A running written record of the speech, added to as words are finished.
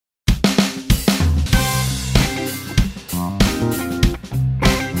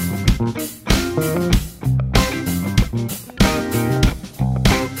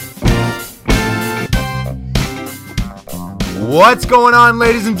What's going on,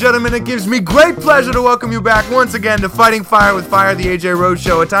 ladies and gentlemen? It gives me great pleasure to welcome you back once again to Fighting Fire with Fire, the AJ Rose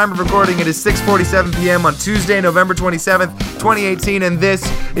Show. At time of recording, it is 6:47 p.m. on Tuesday, November 27th, 2018, and this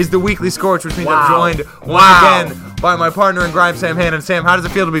is the Weekly Scorch, which means I'm joined once again by my partner in crime, Sam Hannon. Sam, how does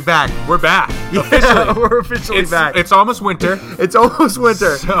it feel to be back? We're back. Yeah, we're officially back. It's almost winter. It's almost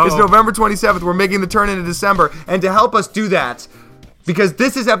winter. So- It's November 27th. We're making the turn into December, and to help us do that, because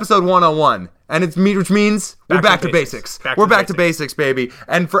this is episode 101, and which means we're back to basics. We're back to basics, baby.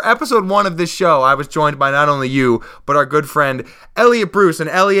 And for episode 1 of this show, I was joined by not only you, but our good friend Elliot Bruce. And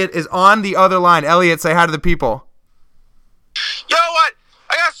Elliot is on the other line. Elliot, say hi to the people. You know what?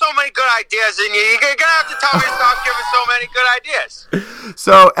 I got so many good ideas in you. You're going to have to tell me to stop giving so many good ideas.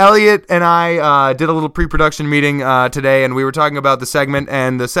 So Elliot and I did a little pre-production meeting today, and we were talking about the segment.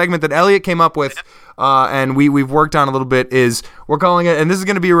 And the segment that Elliot came up with, and we've worked on a little bit, is we're calling it, and this is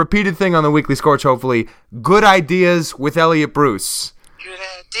going to be a repeated thing on the Weekly Scorch, hopefully, Good Ideas with Elliot Bruce. Good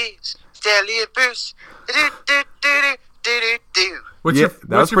ideas with Elliot Bruce. Do-do-do-do-do-do-do. What's Yeah, your, that what's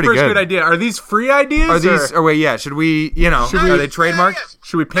was your pretty first good. good idea? Are these free ideas? Are these? Or wait, yeah. Should we? Are they trademarked?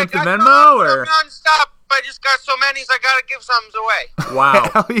 Should we pimp the I Venmo go or? non-stop. I just got so many, so I got to give some away. Wow.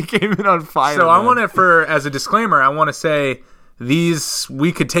 Elliot came in on fire. So I man. want to, as a disclaimer, I want to say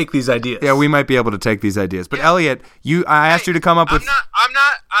we could take these ideas. Yeah, we might be able to take these ideas. But Elliot, I asked you to come up with. I'm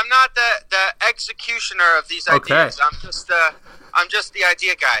not the executioner of these ideas. Okay. I'm just the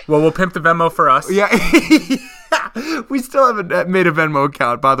idea guy. Well, we'll pimp the Venmo for us. Yeah. We still haven't made a Venmo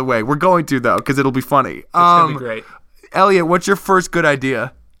account, by the way. We're going to, though, because it'll be funny. It's gonna be great. Elliot, what's your first good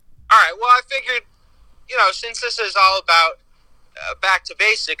idea? All right. Well, I figured, since this is all about back to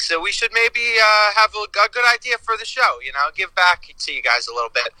basics, so we should maybe have a good idea for the show. Give back to you guys a little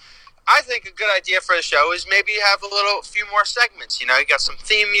bit. I think a good idea for the show is maybe have few more segments. You got some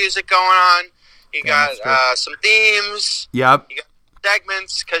theme music going on. You got some themes. Yep. You got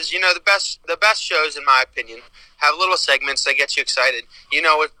segments, because the best shows, in my opinion, have little segments that get you excited.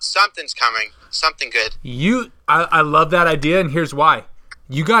 Something's coming, something good. I love that idea, and here's why.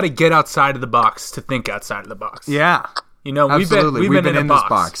 You got to get outside of the box to think outside of the box. Yeah. Absolutely. We've been in this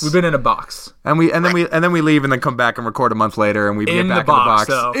box. We've been in a box, and then we leave and then come back and record a month later, and we get back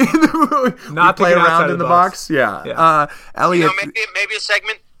So. in the box. Not we play thinking around outside in of the the box. Yeah. Elliot. Maybe a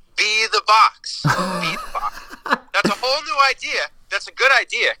segment. Be the box. Be the box. That's a whole new idea. That's a good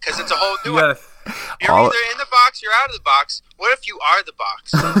idea, because it's a whole new idea. You're either in the box, you're out of the box. What if you are the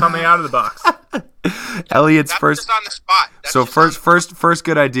box? Coming out of the box. Elliot's That's first. just on the spot. So first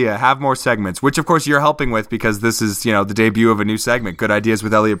good idea. Have more segments, which of course you're helping with, because this is the debut of a new segment. Good Ideas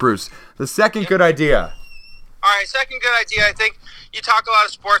with Elliot Bruce. The second good idea. All right, second good idea. I think you talk a lot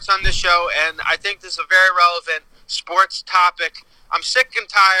of sports on this show, and I think this is a very relevant sports topic. I'm sick and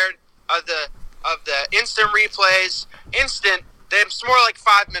tired of the instant replays. It's more like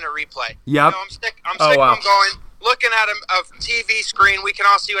 5-minute replay. Yep. I'm sick. Wow. I'm going looking at a TV screen. We can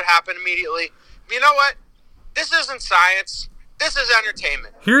all see what happened immediately. You know what? This isn't science. This is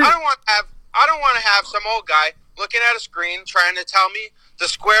entertainment. I don't want to have some old guy looking at a screen trying to tell me the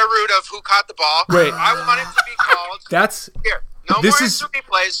square root of who caught the ball. Wait. I want it to be called. This more is- instant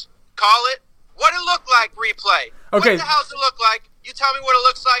replays. Call it what it looked like replay. Okay. What the hell does it look like? You tell me what it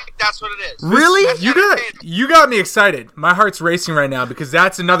looks like. That's what it is. Really? That's entertainment. You got me excited. My heart's racing right now, because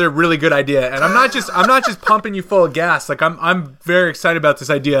that's another really good idea. And I'm not just pumping you full of gas. Like I'm very excited about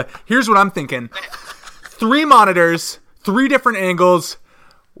this idea. Here's what I'm thinking. 3 monitors, 3 different angles,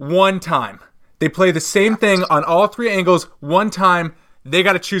 1 time. They play the same thing on all 3 angles, 1 time. They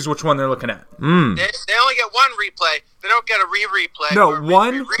got to choose which one they're looking at. They only get 1 replay. They don't get a re-replay. No, or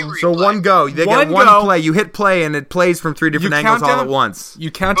one- re-replay. So one go. They One get one go. play. You hit play, and it plays from 3 different angles all at once.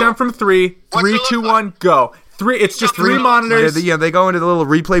 You count down from 3. What's 3, it look 2, like? 1, go. 3. It's just 3 Three- monitors. Yeah, they go into the little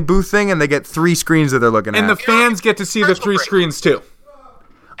replay booth thing, and they get 3 screens that they're looking And at. the fans get to see the 3 screens too.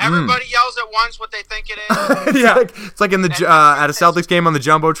 Everybody yells at once what they think it is. Yeah. It's like in the at a Celtics game on the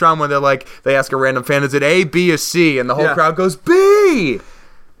Jumbotron, where they ask a random fan, is it A, B, or C? And the whole crowd goes, B!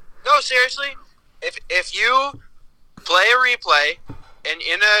 No, seriously. If you play a replay and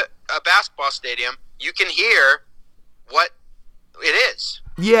in a basketball stadium, you can hear what it is.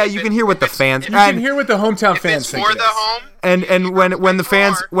 Yeah, you can hear what the fans... You can hear what the hometown If fans it's think for it the is. home, And when the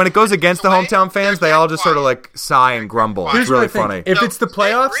fans... When it goes against the hometown fans, they all just sort of sigh and grumble. It's Here's what really I think. funny. If it's the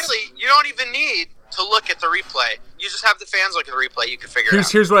playoffs... Really, you don't even need to look at the replay. You just have the fans look at the replay. You can figure it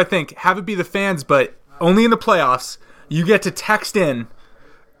out. Here's what I think. Have it be the fans, but only in the playoffs. You get to text in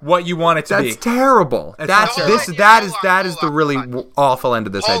what you want it to be. That's terrible. That's That's not this. terrible. That is the Hold really on. awful end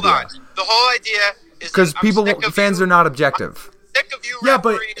of this Hold idea. on. The whole idea is Because that I'm sick of fans you. are not objective. Sick of you Yeah,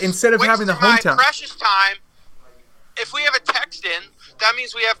 but referees instead of having the wasting hometown- my precious time if we have a text in, that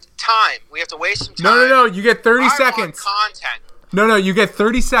means we have time. We have to waste some time. No. You get 30 I seconds. want content. No. You get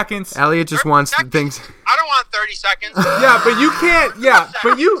 30 seconds. Elliot just wants things. I don't want 30 seconds. Yeah, but you can't. Yeah,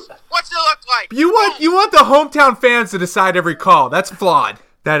 but you. What's it look like? You want the hometown fans to decide every call. That's flawed.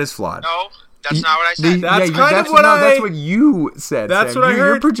 That is flawed. No, that's not what I said. That's what you said. That's Sam. what I heard.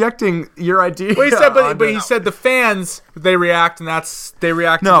 You're projecting your idea. Well, he said, but he said the fans they react, and they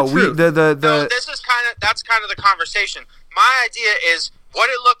react. No, to the truth. No, that's kind of the conversation. My idea is what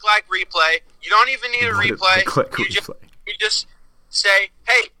it looked like replay. You don't even need a replay. You just say,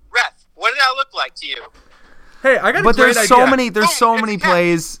 "Hey, ref, what did that look like to you?" Hey, I got a But great there's idea. so many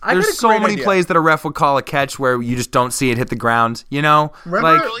plays. There's so many plays that a ref would call a catch where you just don't see it hit the ground. You know,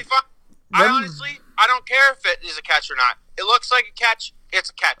 Remember- Really fun. I don't care if it is a catch or not. It looks like a catch. It's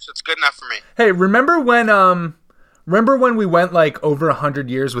a catch. It's good enough for me. Hey, remember when we went like over 100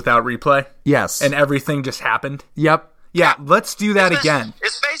 years without replay yes, and everything just happened? yep. Yeah, let's do that again.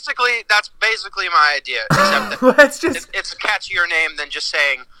 That's basically my idea. Except that Let's just. it's a catchier name than just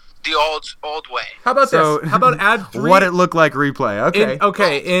saying the old way. How about So- this? How about add 3? What it looked like replay.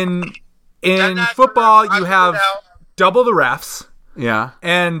 Okay. In That- football, I you put have it out. double the refs, Yeah.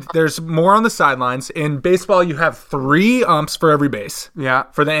 and there's more on the sidelines. In baseball, you have 3 umps for every base Yeah.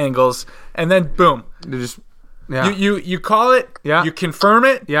 for the angles, and then boom, They just. Yeah. you call it, Yeah. you confirm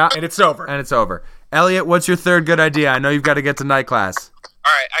it, Yeah. and it's over. and it's over. Elliot, what's your third good idea? I know you've got to get to night class.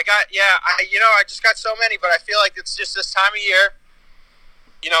 All right, I just got so many, but I feel like it's just this time of year.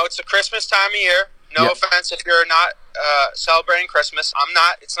 It's the Christmas time of year. No Yeah. offense if you're not celebrating Christmas. I'm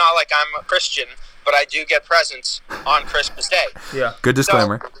not. It's not like I'm a Christian, but I do get presents on Christmas Day. Yeah. Good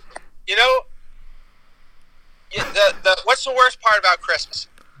disclaimer. What's the worst part about Christmas?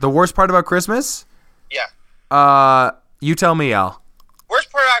 The worst part about Christmas? Yeah. You tell me, Al.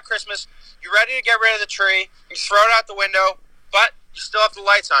 Worst part about Christmas, you're ready to get rid of the tree, you throw it out the window, but you still have the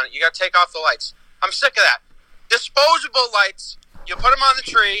lights on it. You got to take off the lights. I'm sick of that. Disposable lights, you put them on the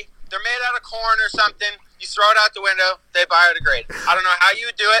tree, they're made out of corn or something, you throw it out the window, they biodegrade. I don't know how you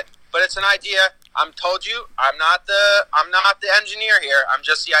would do it, but it's an idea. I'm told you, I'm not the engineer here. I'm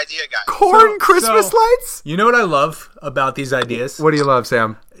just the idea guy. Corn Christmas lights? You know what I love about these ideas? What do you love,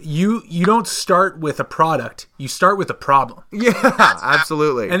 Sam? You don't start with a product. You start with a problem. Yeah,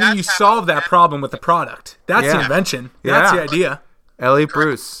 absolutely. And then you solve that problem with the product. That's the Yeah. invention. That's Yeah. the idea. Elliot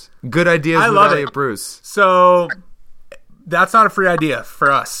Bruce. Good ideas I with love Elliot it. Bruce. So that's not a free idea for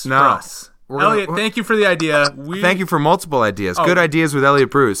us. No. For us. We're gonna- Elliot, thank you for the idea. Thank you for multiple ideas. Good ideas with Elliot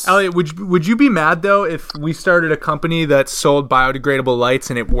Bruce. Elliot, would you be mad though if we started a company that sold biodegradable lights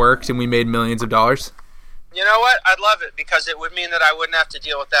and it worked and we made millions of dollars? You know what? I'd love it because it would mean that I wouldn't have to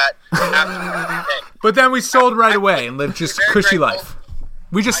deal with that after the day. But then we sold right away and lived just Very cushy grateful. life.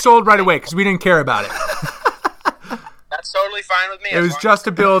 We just sold right away because we didn't care about it. That's totally fine with me. It was just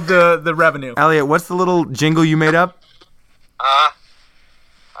to build the revenue. Elliot, what's the little jingle you made up?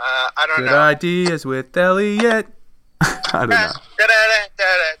 I don't Good know. ideas with Elliot. I don't know.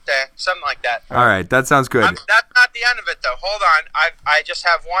 Something like that. All right, that sounds good. That's not the end of it, though. Hold on. I just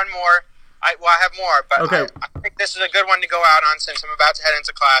have one more. I have more, but Okay. I think this is a good one to go out on since I'm about to head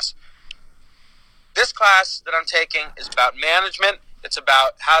into class. This class that I'm taking is about management. It's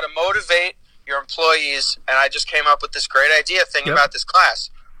about how to motivate your employees, and I just came up with this great idea thinking about this class.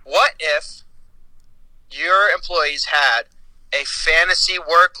 What if your employees had a fantasy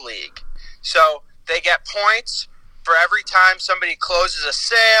work league? So they get points for every time somebody closes a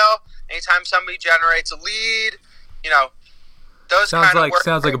sale, anytime somebody generates a lead, those Sounds kind of work.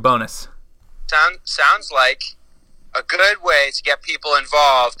 like a bonus. Sounds like a good way to get people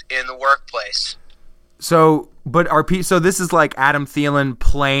involved in the workplace. So this is like Adam Thielen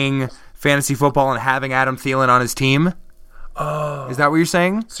playing fantasy football and having Adam Thielen on his team? Oh. Is that what you're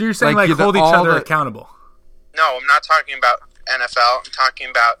saying? So you're saying you're hold each other accountable. No, I'm not talking about NFL. I'm talking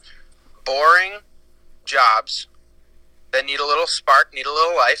about boring jobs that need a little spark, need a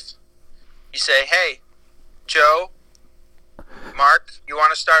little life. You say, hey, Joe, Mark, you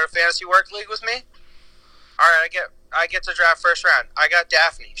want to start a fantasy work league with me? All right, I get to draft first round. I got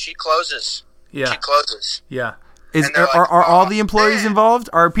Daphne. She closes. Yeah. She closes. Yeah. Are And they're like, all "Oh, the employees man." involved?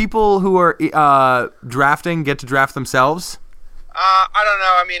 Are people who are drafting get to draft themselves? I don't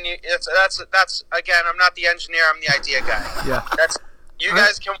know. I mean, that's again. I'm not the engineer. I'm the idea guy. Yeah. You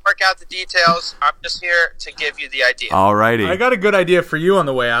guys can work out the details. I'm just here to give you the idea. Alrighty. I got a good idea for you on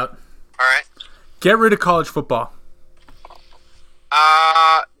the way out. All right. Get rid of college football.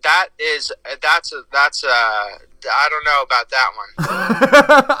 That's I don't know about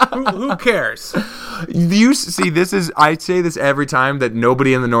that one. Who cares? You see, I say this every time that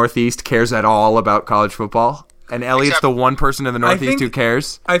nobody in the Northeast cares at all about college football. and Elliot's Except- the one person in the Northeast who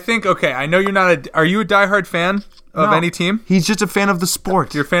cares. I think, okay, I know you're not are you a diehard fan of No. any team? He's just a fan of the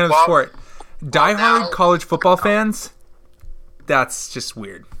sport. You're a fan of the Well, sport. Diehard now- college football fans, that's just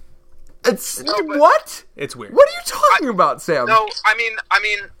weird. It's No, but- what? It's weird. What are you talking about, Sam? No, I mean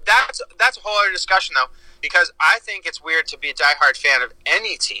that's a whole other discussion though, because I think it's weird to be a diehard fan of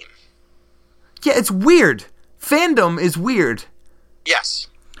any team. Yeah, it's weird. Fandom is weird. Yes.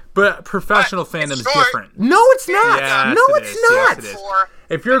 But professional But fandom it's is short. No, different. it's not. Yes, no, it it's is. not. Yes, it is. For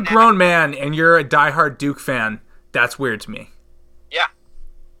If you're a grown man and you're a diehard Duke fan, that's weird to me. yeah,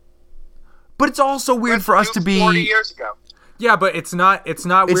 But it's also weird for us to be. 40 years ago. Yeah, but it's not weird. It's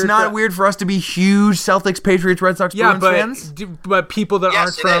not weird for us to be huge Celtics, Patriots, Red Sox, Yeah, Bruins but fans. but people that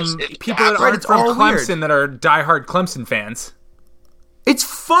Yes, it aren't is. from It- people that right, aren't it's from all Clemson weird. that are diehard Clemson fans. It's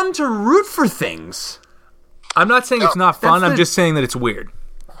fun to root for things. I'm not saying it's not fun. that's I'm the- just saying that it's weird.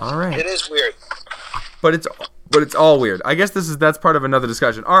 All right. It is weird. But it's all weird. I guess that's part of another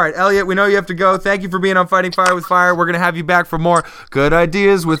discussion. All right, Elliot, we know you have to go. Thank you for being on Fighting Fire with Fire. We're gonna have you back for more good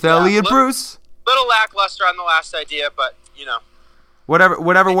ideas with Elliot look- Bruce. Little lackluster on the last idea, but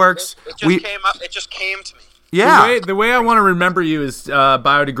Whatever works. It just came up. It just came to me. Yeah. The way I want to remember you is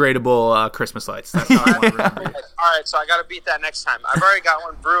biodegradable Christmas lights. That's how I want to remember you. All right, so I got to beat that next time. I've already got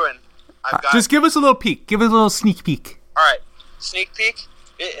one brewing. I've got. Just give us a little peek. Give us a little sneak peek. All right, sneak peek.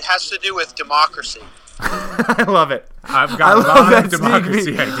 It has to do with democracy. I love it. I've I got a love lot that of sneak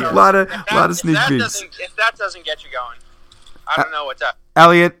democracy peek. ideas. A lot of sneak peeks. If that doesn't get you going, I don't know what that.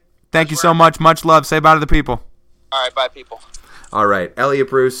 Elliot, thank you so much. Much love. Say bye to the people. All right, bye, people. All right, Elliot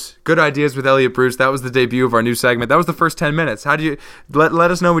Bruce. Good ideas with Elliot Bruce. That was the debut of our new segment. That was the first 10 minutes. How do you let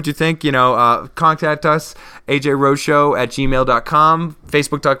us know what you think? Contact us, ajroadshow@gmail.com,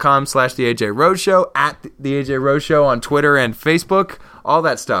 facebook.com/the AJ Rose Show, @the AJ Rose Show on Twitter and Facebook, all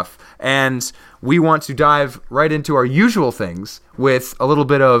that stuff. And we want to dive right into our usual things with a little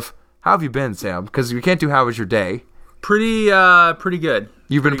bit of how have you been, Sam? Because we can't do how was your day. Pretty good.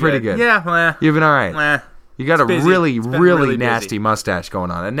 You've been pretty good. Yeah, well, You've been all right. You got a busy. really, It's been really really nasty busy. mustache going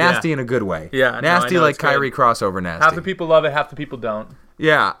on. And nasty Yeah. in a good way. Yeah, no, Nasty I know, like it's good. Kyrie crossover nasty. half the people love it, half the people don't.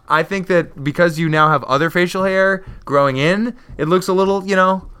 Yeah, I think that because you now have other facial hair growing in, it looks a little,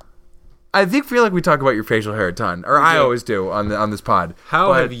 I feel like we talk about your facial hair a ton. Or I do. always do on this pod. How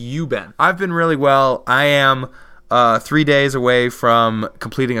But have you been? I've been really well. I am 3 days away from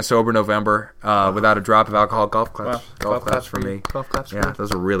completing a sober November without a drop of alcohol. Golf claps. Wow. Golf claps for me. Golf claps for Yeah, you.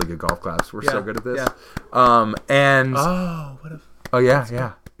 those are really good golf claps. We're so Yeah, good at this. yeah. And Oh, what a... oh yeah.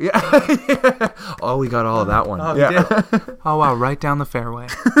 Yeah. Oh, we got all of that one. Oh, yeah. we did. Oh, wow, right down the fairway. We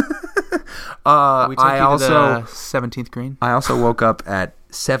took I you also to the 17th green. I also woke up at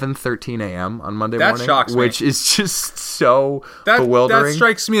 7:13 a.m. on Monday That morning, shocks me. which is just so That bewildering.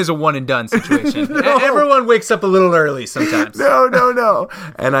 strikes me as a one and done situation. No. Everyone wakes up a little early sometimes. No.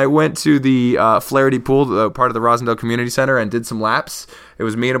 And I went to the Flaherty Pool, part of the Rosendale Community Center, and did some laps. It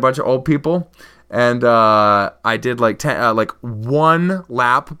was me and a bunch of old people. And I did like one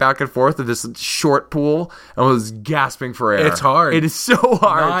lap back and forth of this short pool and was gasping for air. It's hard. It is so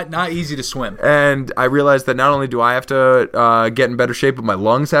hard. Not easy to swim. And I realized that not only do I have to get in better shape, but my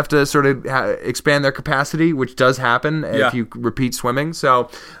lungs have to sort of expand their capacity, which does happen if you repeat swimming. So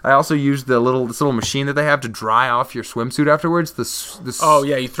I also used this little machine that they have to dry off your swimsuit afterwards. Oh,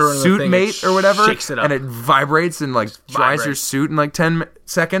 yeah, you throw it in the suit thing, mate it or whatever, shakes it up. and it vibrates and dries your vibrates. suit in 10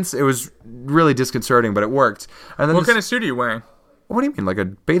 seconds. It was really disconcerting, but it worked. And then What kind of suit are you wearing? what do you mean, like a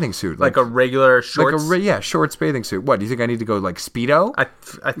bathing suit? Like a regular shorts? Shorts bathing suit. What do you think I need to go Speedo? I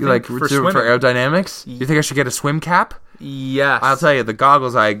think For swimming. aerodynamics? You think I should get a swim cap? Yes. I'll tell you, the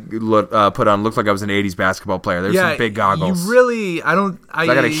goggles I put on looked like I was an 80s basketball player. There's some big goggles. You really, I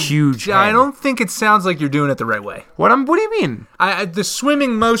got a huge I head. don't think it sounds like you're doing it the right way. What do you mean? The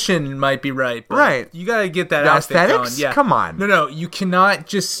swimming motion might be right. But Right. You got to get that The outfit aesthetics? going. Yeah. Come on. No, you cannot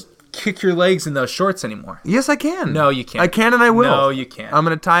just kick your legs in those shorts anymore. Yes, I can. No, you can't. I can and I will. No, you can't. I'm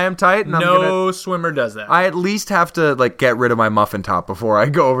going to tie them tight. And No swimmer does that. I at least have to get rid of my muffin top before I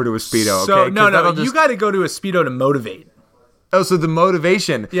go over to a Speedo. So, okay? no, you got to go to a Speedo to motivate. Oh, so the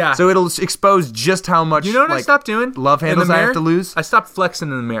motivation. Yeah. So it'll expose just how much. You know what I stopped doing? Love in handles the I mirror? have to lose. I stopped flexing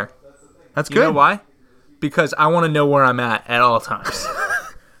in the mirror. That's good. You know why? Because I want to know where I'm at all times.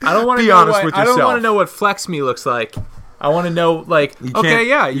 I don't want to Be know honest what, with I don't yourself. want to know what flex me looks like. I want to know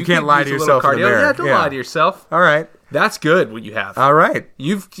you can't lie to use a little yourself in the cardio. mirror. Yeah, don't Yeah. lie to yourself. All right. That's good. What you have. All right.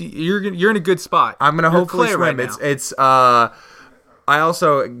 You're in a good spot. I'm gonna You're a hopefully player swim. right now. It's I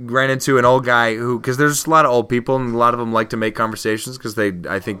also ran into an old guy because there's a lot of old people and a lot of them like to make conversations because they,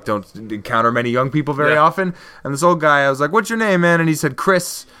 I think, don't encounter many young people very Yeah. often. And this old guy, I was like, "What's your name, man?" And he said,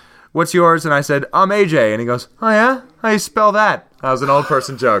 "Chris." what's yours? And I said, I'm AJ. And he goes, oh yeah? How do you spell that? That was an old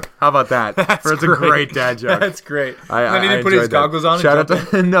person joke. How about that? That's a great dad joke. That's great. I he didn't put his goggles on. Shout out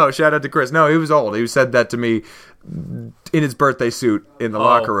to Chris. No, he was old. He said that to me in his birthday suit in the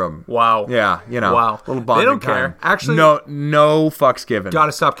locker room. Wow. Yeah, Wow. Little bonding They don't time. care. Actually, no fucks given.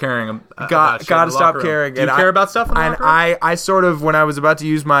 Gotta stop caring. Gotta stop caring. Do you care about stuff in the locker room? I sort of, when I was about to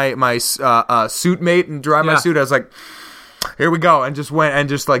use my suit mate and dry my suit, I was like, here we go, and just went and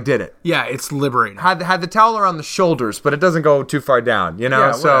just like did it. Yeah, it's liberating. Had the towel around the shoulders, but it doesn't go too far down,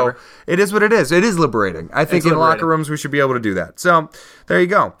 Yeah, so whatever. it is what it is. It is liberating. I think in locker rooms we should be able to do that. So there you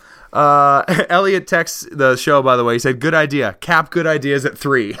go. Elliot texts the show, by the way. He said, good idea. Cap good ideas at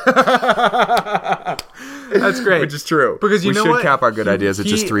 3. That's great. Which is true. Because we should cap our good ideas at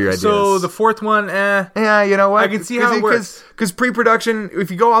just 3 ideas. So the fourth one, Yeah, you know what? I can see how it works. Because pre-production,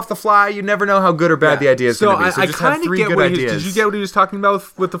 if you go off the fly, you never know how good or bad the idea is going to be. So I just have kind of 3 get good what ideas. did you get what he was talking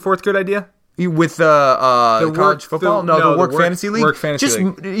about with the fourth good idea? With the college football? The work fantasy league? Work fantasy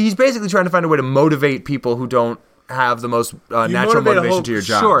league. He's basically trying to find a way to motivate people who don't have the most natural motivation to your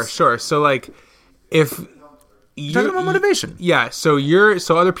job. Sure. So like, if you're talking about motivation, so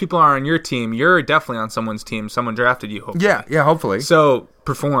other people are on your team. You're definitely on someone's team. Someone drafted you. Hopefully. Yeah, hopefully. So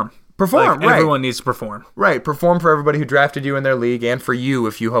perform. Right. Everyone needs to perform. Right, perform for everybody who drafted you in their league, and for you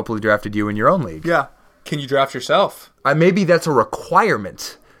if you hopefully drafted you in your own league. Yeah. Can you draft yourself? Maybe that's a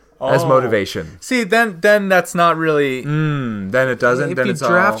requirement as motivation. See, then that's not really. Then it doesn't. If then you it's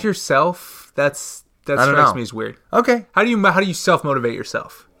draft yourself, that strikes me as weird. Okay. How do you self motivate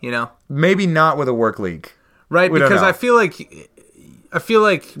yourself? Maybe not with a work league. Right, because I feel like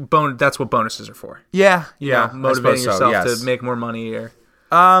that's what bonuses are for. Yeah, motivating yourself yes. to make more money. Or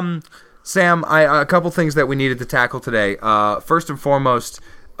Sam, a couple things that we needed to tackle today. First and foremost,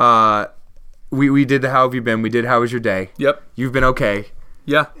 we did the how have you been? We did how was your day? Yep. You've been okay.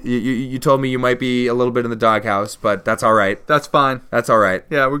 Yeah. You told me you might be a little bit in the doghouse, but that's all right. That's fine. That's all right.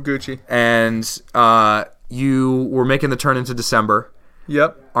 Yeah, we're Gucci. And you were making the turn into December.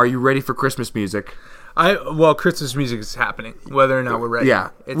 Yep. Are you ready for Christmas music? Christmas music is happening, whether or not we're ready.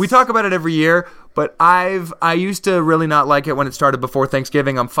 Yeah, we talk about it every year, but I used to really not like it when it started before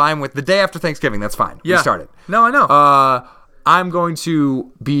Thanksgiving. I'm fine with the day after Thanksgiving. That's fine. Yeah. We started. No, I know. I'm going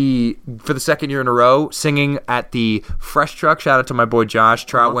to be, for the second year in a row, singing at the Fresh Truck. Shout out to my boy Josh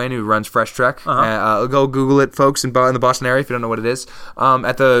Troutwayne, who runs Fresh Truck. Go Google it, folks, in the Boston area if you don't know what it is.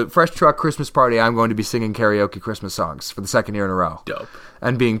 At the Fresh Truck Christmas party, I'm going to be singing karaoke Christmas songs for the second year in a row. Dope.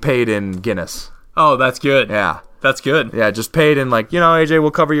 And being paid in Guinness. Oh, that's good. Yeah. That's good. Yeah, just paid in AJ, we'll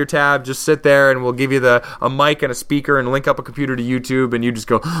cover your tab. Just sit there and we'll give you a mic and a speaker and link up a computer to YouTube, and you just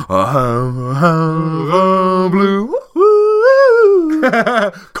go, blue.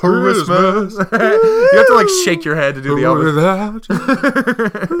 Christmas. You have to shake your head to do the Elvis.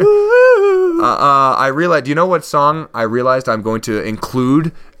 I realized. Do you know what song I realized I'm going to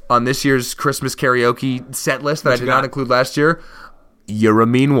include on this year's Christmas karaoke set list that I did not include last year? You're a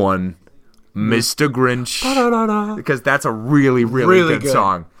Mean One, Mr. Grinch. Because that's a really, really good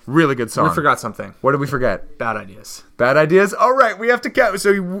song. Really good song. We forgot something. What did we forget? Bad ideas. Bad ideas? All right, we have to count.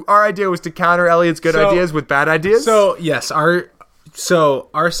 So our idea was to counter Elliot's good ideas with bad ideas? So, yes, our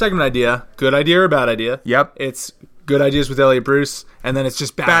segment idea, good idea or bad idea. Yep. It's good ideas with Elliot Bruce, and then it's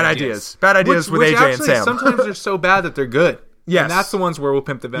just bad ideas. Bad ideas with AJ actually, and Sam. Sometimes they're so bad that they're good. Yes. And that's the ones where we'll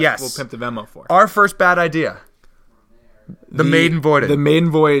pimp the Venmo for. Our first bad idea. The maiden voyage. The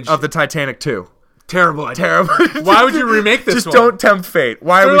maiden voyage of the Titanic 2. Terrible idea. Terrible. Why would you remake this Just one? don't tempt fate.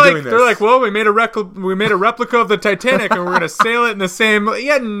 Why are we doing this? They're like, well, we made a replica of the Titanic, and we're going to sail it in the same...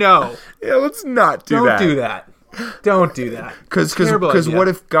 Yeah, no. Yeah, let's not do that. Don't do that. Don't do that. Because what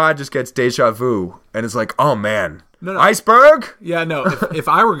if God just gets deja vu and is like, oh, man. No. Iceberg? Yeah, no. If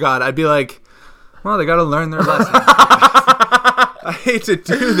I were God, I'd be like, well, they got to learn their lesson. I hate to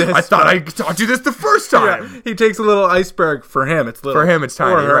do this. I thought I taught you this the first time. Yeah, he takes a little iceberg. For him, it's little. For him, it's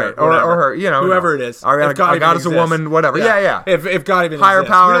tiny, or her, right? Or her, whoever it is. God is a woman, whatever. Yeah. If God even higher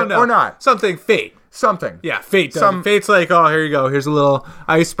exists. power We don't know. or not. Something fate. Something. Yeah, fate. Fate's like, oh, here you go. Here's a little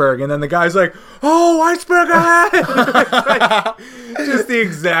iceberg, and then the guy's like, oh, iceberg ahead. Just the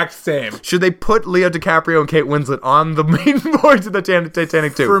exact same. Should they put Leo DiCaprio and Kate Winslet on the main board of the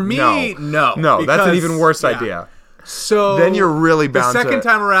Titanic 2? For me, no. No, that's an even worse idea. So then you're really bound the second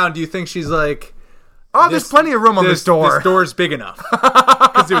time around, do you think she's like, oh, there's plenty of room on this door. This door's big enough.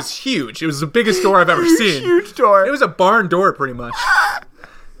 Because it was huge. It was the biggest door I've ever seen. Huge door. It was a barn door, pretty much.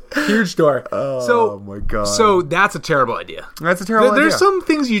 Huge door. Oh, my God. So that's a terrible idea. That's a terrible idea. There's some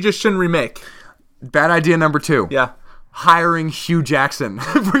things you just shouldn't remake. Bad idea number 2. Yeah. hiring Hugh Jackson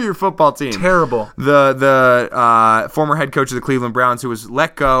for your football team. Terrible. The former head coach of the Cleveland Browns, who was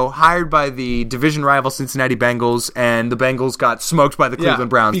let go, hired by the division rival Cincinnati Bengals, and the Bengals got smoked by the Cleveland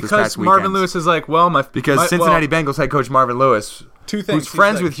Browns this past weekend. Marvin Lewis is like, because Cincinnati Bengals head coach Marvin Lewis, two things, who's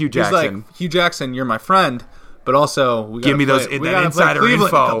friends with Hugh Jackson. He's like, Hugh Jackson, you're my friend. But also, we give me that insider info a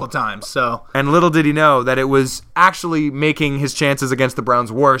couple times. So, and little did he know that it was actually making his chances against the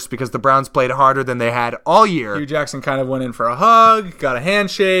Browns worse because the Browns played harder than they had all year. Hugh Jackson kind of went in for a hug, got a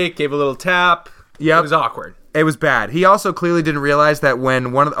handshake, gave a little tap. Yep. It was awkward. It was bad. He also clearly didn't realize that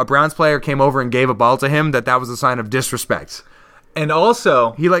when a Browns player came over and gave a ball to him, that was a sign of disrespect. And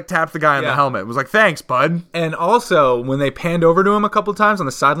also, he tapped the guy on the helmet. It was like, "Thanks, bud." And also, when they panned over to him a couple times on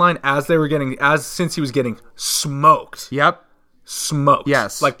the sideline, since he was getting smoked. Yep. Smoked.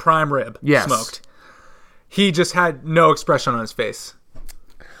 Yes. Like prime rib. Yes. Smoked. He just had no expression on his face.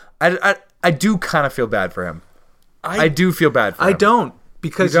 I do kind of feel bad for him. I do feel bad for him. I don't,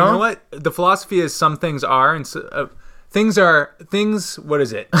 because you know what? The philosophy is some things are, and things are things. What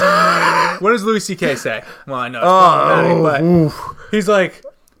is it? What does Louis C.K. say? Well, I know it's problematic, but he's like,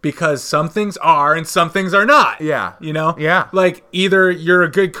 because some things are and some things are not. Yeah. You know? Yeah. Like, either you're a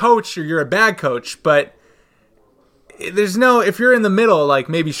good coach or you're a bad coach, but if you're in the middle, like,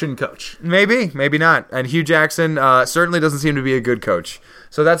 maybe you shouldn't coach. Maybe not. And Hugh Jackson certainly doesn't seem to be a good coach.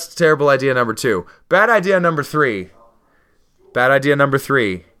 So that's terrible idea number 2. Bad idea number 3. Bad idea number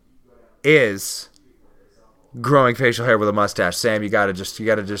 3 is growing facial hair with a mustache. Sam, you gotta just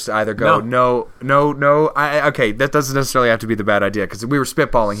either go no. Okay, that doesn't necessarily have to be the bad idea because we were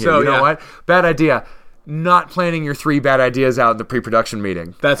spitballing here. So, you know what? Bad idea. Not planning your 3 bad ideas out in the pre-production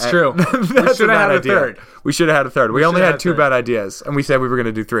meeting. That's true. We should have had a third. We should have had a third. We only had 2 bad ideas, and we said we were going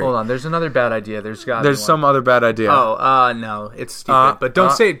to do 3. Hold on. There's another bad idea. There's some other bad idea. Oh, no. It's stupid. But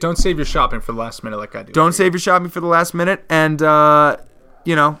don't save your shopping for the last minute like I do. Don't save your shopping for the last minute, and don't.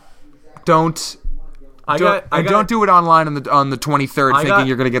 Don't do it online on the 23rd thinking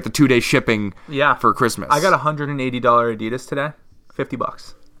you're going to get the 2-day shipping for Christmas. I got $180 Adidas today.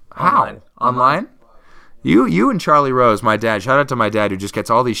 $50. How? Online? You and Charlie Rose, my dad. Shout out to my dad who just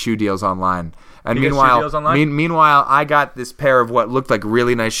gets all these shoe deals online. And meanwhile, I got this pair of what looked like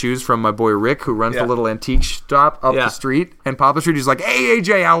really nice shoes from my boy Rick, who runs the little antique shop up the street. And Papa Street, he's like, "Hey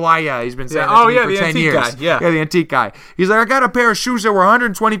AJ, how are ya?" He's been saying that to me for 10 years. Guy. Yeah, the antique guy. He's like, "I got a pair of shoes that were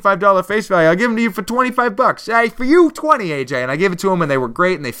 $125 face value. I'll give them to you for $25. Hey, for you, 20, AJ." And I gave it to him, and they were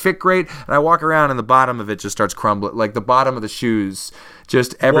great, and they fit great. And I walk around, and the bottom of it just starts crumbling, like the bottom of the shoes,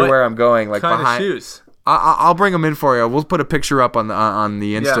 just everywhere I'm going, like kind behind. Of shoes? I'll bring them in for you. We'll put a picture up on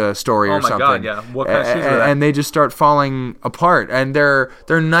the Insta story or something. Oh my god, yeah. What kind of shoes are they? And they just start falling apart. And they're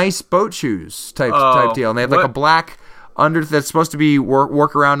nice boat shoes type deal. And they have like a black under that's supposed to be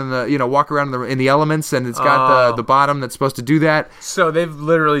walk around in the elements, and it's got the bottom that's supposed to do that. So they've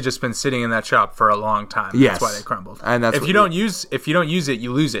literally just been sitting in that shop for a long time. Yes. That's why they crumbled. And that's if you don't use it,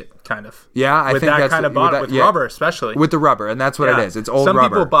 you lose it, kind of. Yeah, I think that kind of bottom with rubber, especially with the rubber, and that's what it is. It's old rubber. Some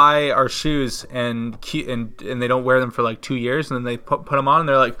people buy our shoes and they don't wear them for like 2 years, and then they put them on, and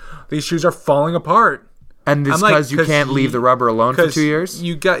they're like, these shoes are falling apart. And it's because you can't leave the rubber alone for 2 years.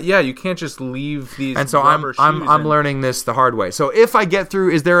 You can't just leave these. And so rubber I'm learning this the hard way. So if I get through,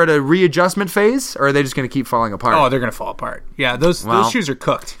 is there a readjustment phase, or are they just going to keep falling apart? Oh, they're going to fall apart. Yeah, those shoes are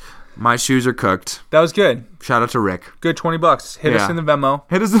cooked. My shoes are cooked. That was good. Shout out to Rick. Good, $20. Hit us in the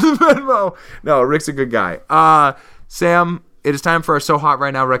Venmo. No, Rick's a good guy. Sam, it is time for our So Hot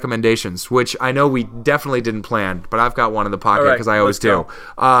Right Now recommendations, which I know we definitely didn't plan, but I've got one in the pocket because I always do.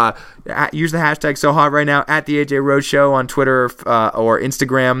 Use the hashtag So Hot Right Now at the AJ Rose Show on Twitter or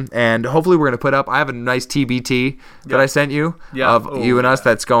Instagram, and hopefully we're going to put up. I have a nice TBT that I sent you of you and us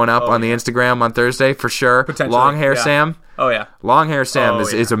that's going up on the Instagram on Thursday for sure. Long hair Sam. Oh yeah, long hair Sam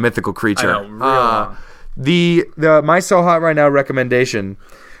is a mythical creature. I know, the my So Hot Right Now recommendation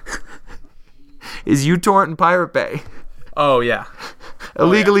is uTorrent and Pirate Bay. Oh yeah.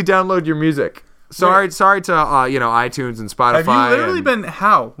 Illegally download your music. Sorry to iTunes and Spotify. Have you literally been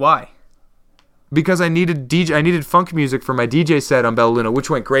how? Why? Because I needed funk music for my DJ set on Bella Luna, which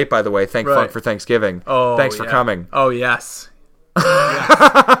went great, by the way. Thank Funk for Thanksgiving. Oh, thanks for coming. Oh yes.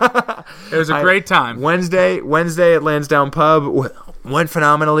 It was a great time. Wednesday at Lansdowne Pub went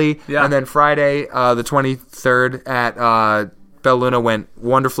phenomenally. Yeah. And then Friday, the 23rd at Bella Luna went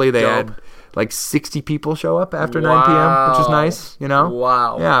wonderfully. They had like 60 people show up after 9 p.m., which was nice, you know?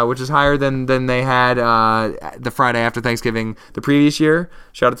 Wow. Yeah, which is higher than they had the Friday after Thanksgiving the previous year.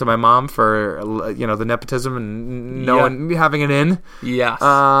 Shout out to my mom for, the nepotism and having it in. Yes.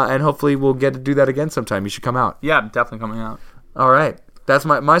 And hopefully we'll get to do that again sometime. You should come out. Yeah, I'm definitely coming out. All right. That's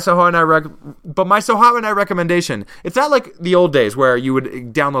my So Hot my So Hot Night recommendation. It's not like the old days where you would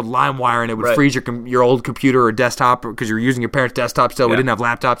download LimeWire and it would freeze your old computer or desktop because you were using your parents' desktop still. We didn't have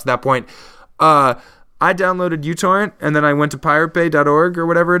laptops at that point. I downloaded uTorrent, and then I went to piratebay.org or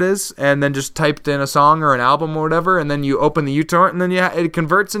whatever it is, and then just typed in a song or an album or whatever, and then you open the uTorrent, and then it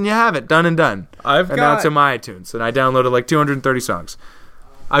converts, and you have it. Done and done. Now it's in my iTunes, and I downloaded like 230 songs.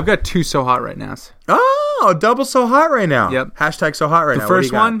 I've got 2 So Hot right now. Oh, double So Hot right now. Yep. Hashtag So Hot right now. The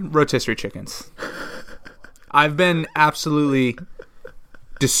first one, rotisserie chickens. I've been absolutely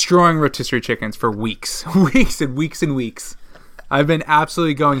destroying rotisserie chickens for weeks. Weeks and weeks and weeks. I've been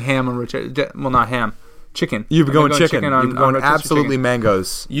absolutely going ham on rotisserie. Well, not ham. Chicken. You've been going chicken. You've been going absolutely chicken.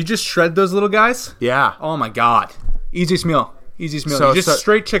 Mangoes. You just shred those little guys? Yeah. Oh, my God. Easiest meal. So, you just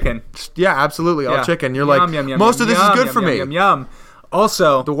straight chicken. Yeah, absolutely. All chicken. You're like, most of this is good for me. Yum.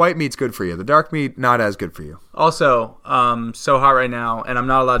 Also, the white meat's good for you. The dark meat, not as good for you. Also, So Hot right now, and I'm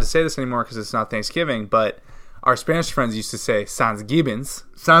not allowed to say this anymore because it's not Thanksgiving, but our Spanish friends used to say Sans Gibbons.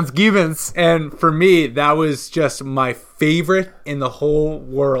 Sans Gibbons. And for me, that was just my favorite in the whole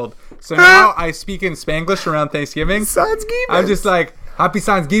world. So now I speak in Spanglish around Thanksgiving. Sans Gibbons. I'm just like, Happy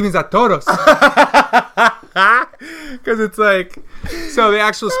Sans Gibbons a todos. Because it's like, so the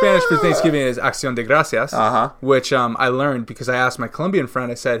actual Spanish for Thanksgiving is Acción de Gracias, which I learned because I asked my Colombian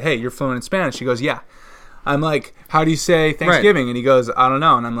friend. I said, hey, you're fluent in Spanish. He goes, yeah. I'm like, how do you say Thanksgiving? Right. And he goes, I don't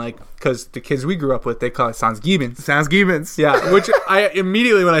know. And I'm like, because the kids we grew up with, they call it Sans Gibbons. Sans Gibbons. Yeah, which I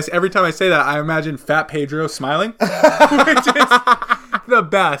immediately, every time I say that, I imagine Fat Pedro smiling, which is the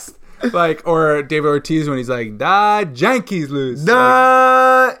best. Like, or David Ortiz when he's like, the Yankees lose.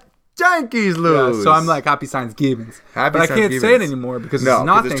 Yankees lose. Yeah, so I'm like, Happy Sans Gibbons. But I can't say it anymore because it's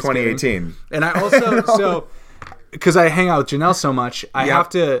not Thanksgiving. 2018. And I also, because I hang out with Janelle so much, I have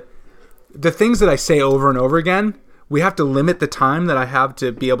to, the things that I say over and over again, we have to limit the time that I have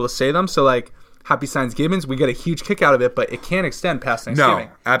to be able to say them. So like, Happy Sans Gibbons, we get a huge kick out of it, but it can't extend past Thanksgiving.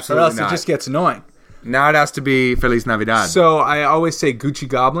 No, absolutely not. Or else not. It just gets annoying. Now it has to be Feliz Navidad. So I always say Gucci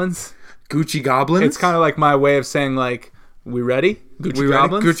Goblins. Gucci Goblins? It's kind of like my way of saying like, we ready? Gucci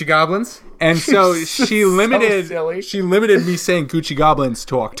Goblins? Gucci Goblins? And so she limited me saying Gucci Goblins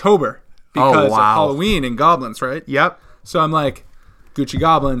to October because of Halloween and goblins, right? Yep. So I'm like, Gucci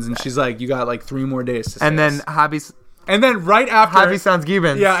Goblins, and she's like, you got like 3 more days to say and then this. And then right after Happy Sans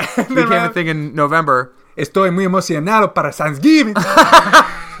Gibbons became a thing in November. Estoy muy emocionado para Sans Gibbons.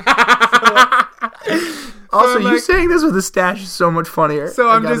 Also, you saying this with a stash is so much funnier. So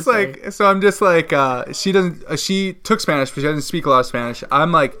I'm just like, she took Spanish, but she doesn't speak a lot of Spanish.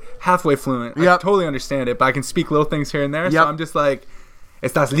 I'm like halfway fluent. I totally understand it, but I can speak little things here and there. So I'm just like,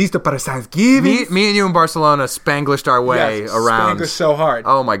 ¿Estás listo para Sans Gibbons? Me and you in Barcelona Spanglished our way around. Spanglish so hard.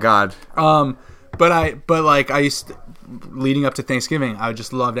 Oh my God. But I used to, leading up to Thanksgiving, I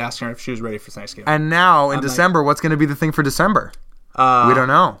just loved asking her if she was ready for Thanksgiving. And now in December, what's going to be the thing for December? We don't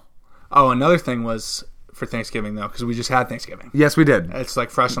know. Oh, another thing was for Thanksgiving though, because we just had Thanksgiving. Yes, we did. It's like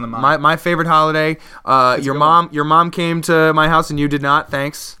fresh on the mind. My favorite holiday. Your mom came to my house and you did not.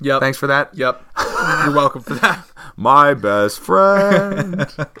 Thanks. Yep. Thanks for that. Yep. You're welcome for that. My best friend.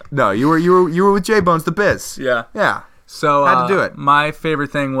 No, you were with J Bones the Biz. Yeah. Yeah. So had to do it. My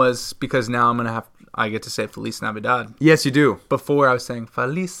favorite thing was because now I get to say Feliz Navidad. Yes, you do. Before I was saying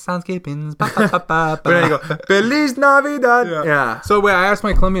Feliz Sans Gibbons. But now you go Feliz Navidad. Yeah. So I asked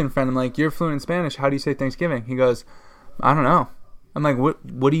my Colombian friend, I'm like, you're fluent in Spanish. How do you say Thanksgiving? He goes, I don't know. I'm like,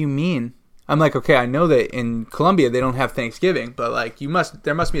 what do you mean? I'm like, okay, I know that in Colombia they don't have Thanksgiving, but like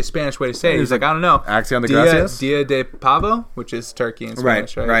there must be a Spanish way to say it. He's like, I don't know. Acción de Gracias? Dia de Pavo, which is turkey in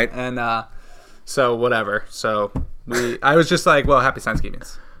Spanish, right? And so whatever. So I was just like, well, Happy Sans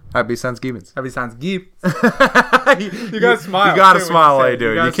Gibbons. Happy Sans Gibbons. Happy Sans Gibbons. You gotta smile. You gotta smile while you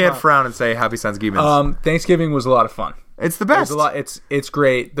do it. You can't frown and say Happy Sans Gibbons. Thanksgiving was a lot of fun. It's the best. It's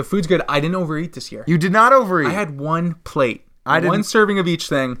great. The food's good. I didn't overeat this year. You did not overeat. I had one plate. One serving of each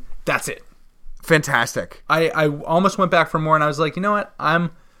thing. That's it. Fantastic. I almost went back for more, and I was like, you know what?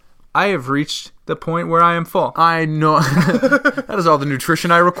 I have reached the point where I am full. I know. That is all the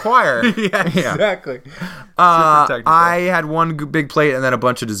nutrition I require. Yeah, exactly. I had one big plate and then a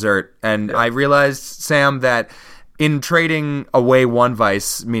bunch of dessert. And I realized, Sam, that in trading away one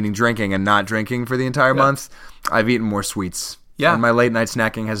vice, meaning drinking and not drinking for the entire month, I've eaten more sweets. Yeah. And my late night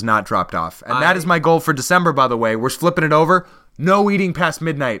snacking has not dropped off. And that is my goal for December, by the way. We're flipping it over. No eating past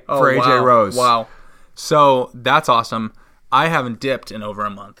midnight for AJ Rose. Wow. So that's awesome. I haven't dipped in over a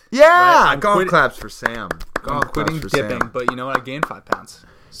month. Yeah, right? Golf claps for Sam. I'm quitting dipping, but you know what? I gained 5 pounds,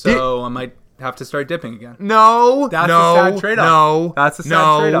 so I might have to start dipping again. No, that's a sad trade-off. No, that's a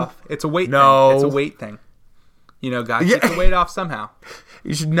sad trade-off. It's a weight thing. It's a weight thing. Gotta take the weight off somehow.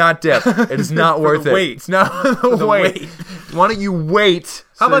 You should not dip. It is not worth it. Weight. It's not the weight. Why don't you wait?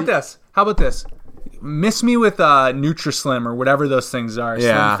 How about this? Miss me with Nutrislim or whatever those things are.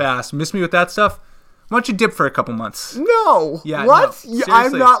 Yeah. Slim Fast. Miss me with that stuff. Why don't you dip for a couple months? No. Yeah. What? No,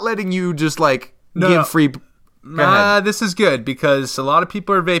 I'm not letting you just give free. Go ahead. This is good because a lot of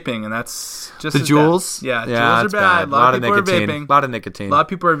people are vaping, and that's just The Juuls? Yeah, Juuls are bad. A lot of people nicotine. are vaping. A lot of nicotine. A lot of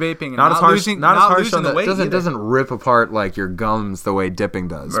people are vaping. And Not as harsh. Not as harsh on the weight. It doesn't rip apart like your gums the way dipping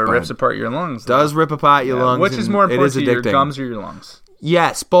does. It rips apart your lungs. Does rip apart your lungs. Which is more important to you, your addicting. gums or your lungs?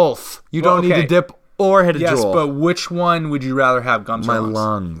 Yes, both. You don't need to dip or hit a Yes, Juul. but which one would you rather have, gums My or lungs?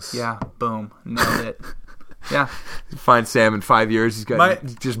 lungs. Yeah, boom. Nailed it. Yeah. Find Sam in 5 years. He's got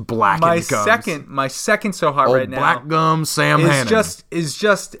just blackened gums. My second so hot right now. Black gum Sam Hannon. is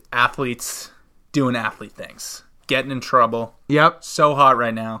just athletes doing athlete things. Getting in trouble. Yep. So hot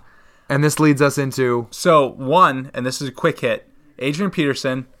right now. And this leads us into... So, one, and this is a quick hit, Adrian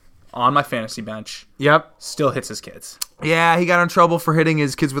Peterson on my fantasy bench. Yep. Still hits his kids. Yeah, he got in trouble for hitting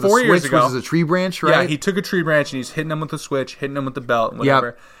his kids with a switch, which is a tree branch, right? Yeah, he took a tree branch and he's hitting them with the switch, hitting them with the belt, and whatever.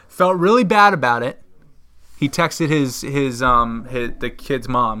 Yep. Felt really bad about it. He texted the kid's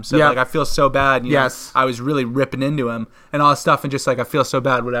mom. So I feel so bad. You know, I was really ripping into him and all this stuff, and just I feel so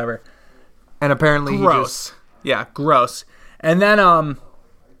bad, whatever. And apparently gross. Gross. And then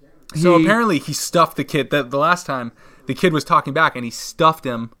apparently he stuffed the kid. The last time the kid was talking back, and he stuffed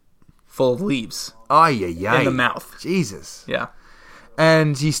him full of leaves. In the mouth. Jesus. Yeah.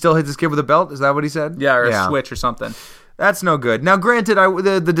 And he still hits his kid with a belt? Is that what he said? Yeah, or a switch or something. That's no good. Now, granted,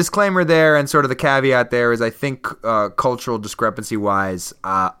 the disclaimer there and sort of the caveat there is I think cultural discrepancy-wise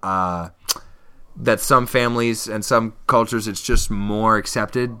that some families and some cultures it's just more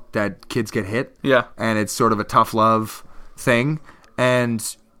accepted that kids get hit. Yeah. And it's sort of a tough love thing. And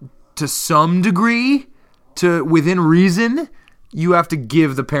to some degree, within reason, you have to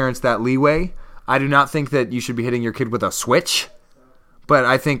give the parents that leeway. I do not think that you should be hitting your kid with a switch. But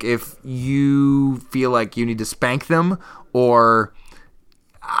I think if you feel like you need to spank them or,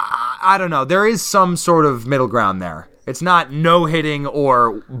 I don't know, there is some sort of middle ground there. It's not no hitting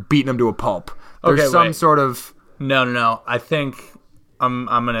or beating them to a pulp. There's some sort of... No. I think I'm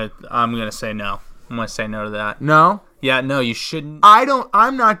gonna say no. I'm gonna say no to that. No? Yeah, no, you shouldn't.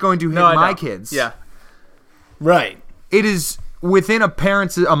 I'm not going to hit my kids. Yeah. Right. It is within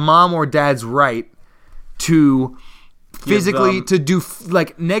a mom or dad's right to... physically to do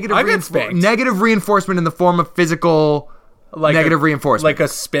negative reinforcement in the form of physical negative reinforcement, like a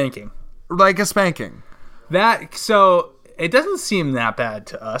spanking. So it doesn't seem that bad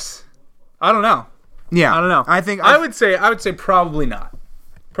to us. I don't know. Yeah, I don't know. I would say probably not.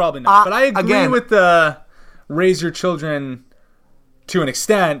 But I agree with the raise your children to an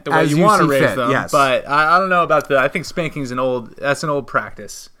extent the way you want to raise them. Yes. But I don't know about I think spanking's an old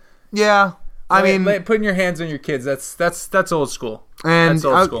practice. Yeah. I mean, putting your hands on your kids, that's old school. And that's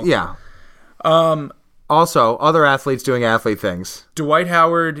old school. Yeah. Also, other athletes doing athlete things. Dwight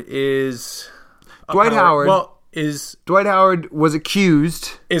Howard was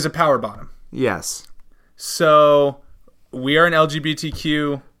accused. Is a power bottom. Yes. So we are an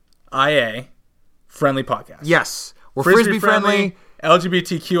LGBTQIA friendly podcast. Yes. We're Frisbee friendly.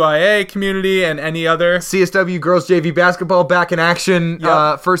 LGBTQIA community and any other. CSW Girls JV Basketball back in action.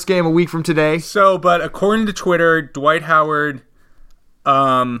 Yep. First game a week from today. So, but according to Twitter, Dwight Howard,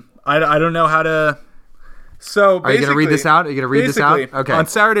 I don't know how to... So, are you going to read this out? Okay. On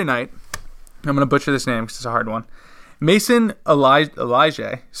Saturday night, I'm going to butcher this name because it's a hard one. Mason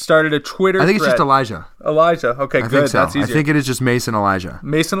Elijah started a Twitter thread. I think it's just Elijah. Okay, I good. Think so. That's easier. I think it is just Mason Elijah.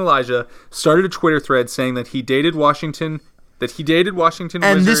 Mason Elijah started a Twitter thread saying that he dated Washington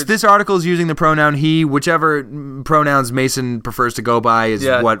and Wizards. this article is using the pronoun he, whichever pronouns Mason prefers to go by is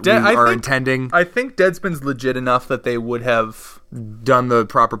what we are intending. I think Deadspin's legit enough that they would have done the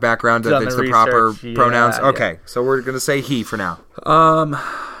proper background, that it's the proper pronouns. Okay, so we're going to say he for now.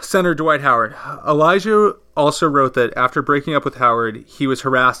 Senator Dwight Howard. Elijah also wrote that after breaking up with Howard, he was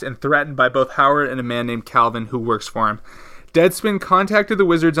harassed and threatened by both Howard and a man named Calvin who works for him. Deadspin contacted the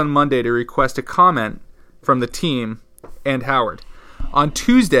Wizards on Monday to request a comment from the team and Howard. On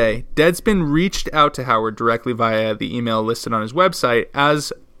Tuesday, Deadspin reached out to Howard directly via the email listed on his website.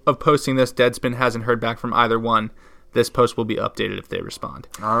 As of posting this, Deadspin hasn't heard back from either one. This post will be updated if they respond.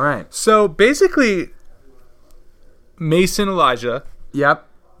 All right. So basically, Mason Elijah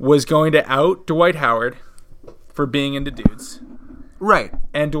was going to out Dwight Howard for being into dudes. Right.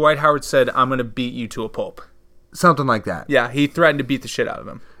 And Dwight Howard said, I'm going to beat you to a pulp. Something like that. Yeah, he threatened to beat the shit out of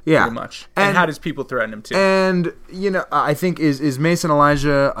him. Yeah. pretty much, and had his people threaten him too. And I think is Mason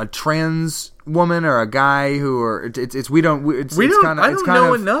Elijah a trans woman or a guy who, or it's we don't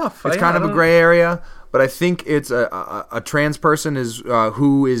know enough. It's kind of a gray area, but I think it's a trans person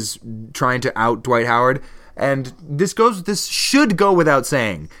who is trying to out Dwight Howard, and this should go without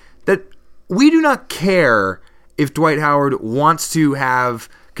saying that we do not care if Dwight Howard wants to have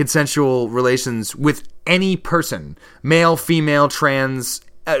consensual relations with any person, male, female, trans,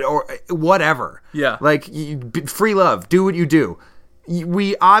 or whatever. Yeah. Like, free love. Do what you do.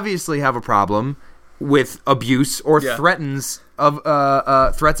 We obviously have a problem with abuse or threats of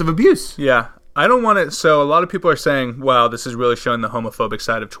abuse. Yeah. I don't want it. So a lot of people are saying, wow, this is really showing the homophobic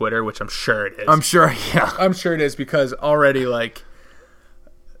side of Twitter, which I'm sure it is. I'm sure, yeah. I'm sure it is, because already, like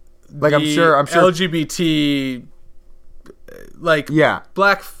I'm sure LGBT, like,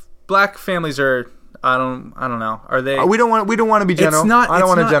 black families are, I don't know. Are they? We don't want to be general. I don't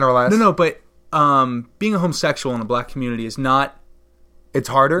want to generalize. No, but being a homosexual in the black community is not. It's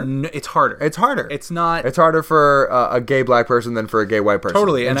harder. It's harder. It's harder. It's not. It's harder for a gay black person than for a gay white person.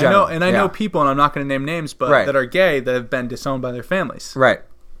 Totally, and I know people, and I'm not going to name names, but that are gay that have been disowned by their families. Right.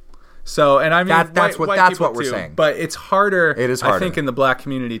 So, and I mean, that's what we're saying. But it's harder. It is harder, I think, in the black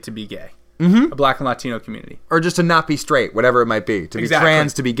community to be gay. Mm-hmm. A black and Latino community, or just to not be straight, whatever it might be, to be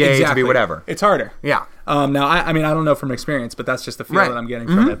trans, to be gay, to be whatever. It's harder. Yeah. Now, I mean, I don't know from experience, but that's just the feel that I'm getting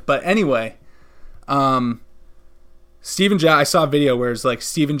from it. But anyway, I saw a video where it's like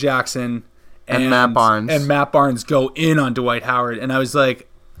Steven Jackson and Matt Barnes go in on Dwight Howard, and I was like,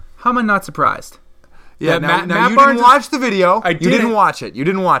 how am I not surprised? Yeah. Now you didn't watch the video. You didn't watch it. You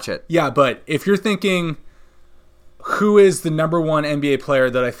didn't watch it. Yeah, but if you're thinking, who is the number one NBA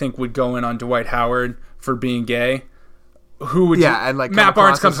player that I think would go in on Dwight Howard for being gay? Who would? Yeah, and like Matt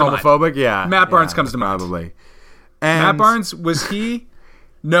Barnes comes to mind. Homophobic. Yeah, Matt Barnes comes to mind. Probably. And Matt Barnes, was he?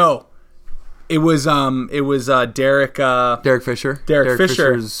 No, it was Derek. Derek Fisher. Derek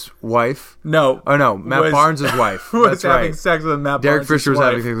Fisher's wife. No. Oh no, Matt Barnes' wife. Was having sex with Matt. Derek Barnes' Fisher was wife.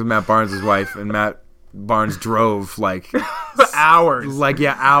 having sex with Matt Barnes' wife, and Matt Barnes drove like hours.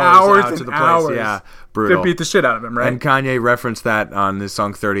 Hours out to the place. Yeah, brutal. To beat the shit out of him, right? And Kanye referenced that on his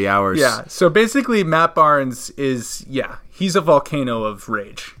song 30 Hours. Yeah. So basically, Matt Barnes is he's a volcano of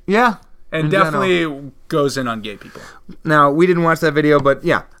rage. Yeah. And definitely goes in on gay people. Now, we didn't watch that video, but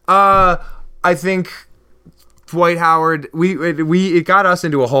yeah. I think Dwight Howard, it got us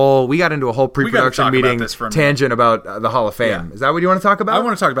into a whole pre-production meeting tangent about the Hall of Fame. Yeah. Is that what you want to talk about? I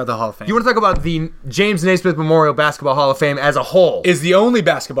want to talk about the Hall of Fame. You want to talk about the James Naismith Memorial Basketball Hall of Fame as a whole. Is the only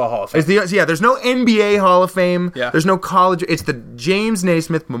basketball Hall of Fame. There's no NBA Hall of Fame. Yeah. There's no college. It's the James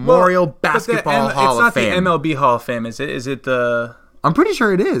Naismith Memorial Basketball Hall of Fame. It's not the MLB Hall of Fame, is it? Is it the... I'm pretty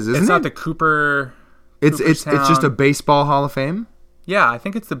sure it is, isn't it? It's not the Cooper... It's just a baseball Hall of Fame? Yeah, I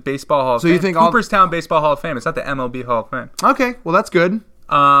think it's the Baseball Hall of Fame. So you think Cooperstown Baseball Hall of Fame. It's not the MLB Hall of Fame. Okay, well that's good.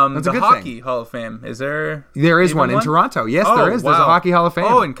 That's a good hockey thing. Hall of Fame. Is there? There is one in Toronto. Yes, there is. Wow. There's a hockey Hall of Fame.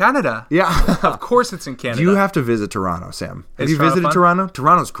 Oh, in Canada. Yeah, of course it's in Canada. You have to visit Toronto, Sam. Have you visited Toronto?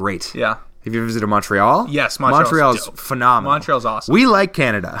 Toronto's great. Yeah. Have you visited Montreal? Yes, Montreal's phenomenal. Montreal's awesome. We like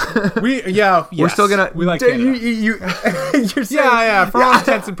Canada. We're still gonna. We like Canada. You're saying, for all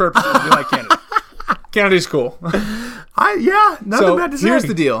intents and purposes, we like Canada. Canada's cool. Nothing bad to say. Here's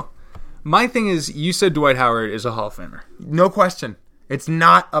the deal. My thing is, you said Dwight Howard is a Hall of Famer. No question. It's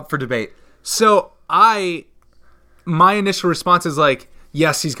not up for debate. So my initial response is like,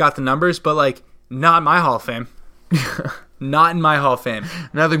 yes, he's got the numbers, but like, not in my Hall of Fame. Not in my Hall of Fame.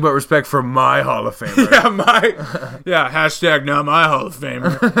 Nothing but respect for my Hall of Famer. Hashtag not my Hall of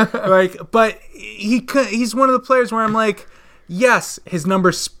Famer. Like, but he's one of the players where I'm like, yes, his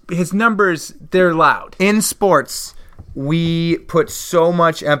numbers, they're loud. In sports, we put so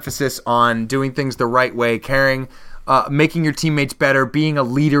much emphasis on doing things the right way, caring, making your teammates better, being a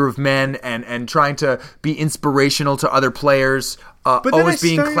leader of men, and trying to be inspirational to other players, always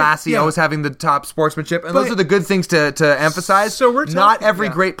being classy, always having the top sportsmanship. And those are the good things to emphasize. So not every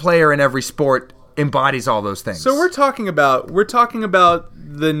great player in every sport embodies all those things. So we're talking about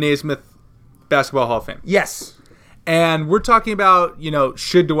the Naismith Basketball Hall of Fame. Yes. And we're talking about,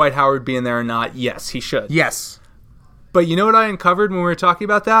 should Dwight Howard be in there or not? Yes, he should. Yes. But you know what I uncovered when we were talking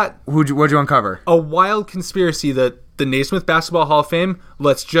about that? What'd you uncover? A wild conspiracy that the Naismith Basketball Hall of Fame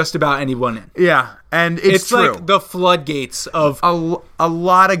lets just about anyone in. Yeah, and it's true. Like the floodgates of... A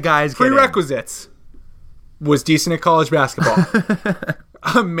lot of guys get in. Prerequisites. Was decent at college basketball.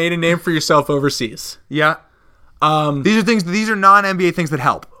 Made a name for yourself overseas. Yeah. These are non-NBA things that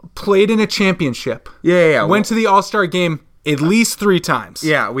help. Played in a championship. Yeah. Went to the All-Star game at least 3 times.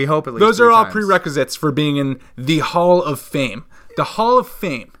 Yeah, we hope at least Those 3 are all times. prerequisites for being in the Hall of Fame. The Hall of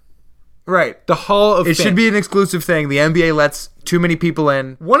Fame. Right. The Hall of Fame. It should be an exclusive thing. The NBA lets too many people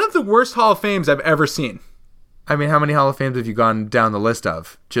in. One of the worst Hall of Fames I've ever seen. I mean, how many Hall of Fames have you gone down the list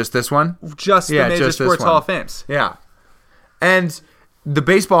of? Just this one? Just the major sports Hall of Fames. Yeah. And the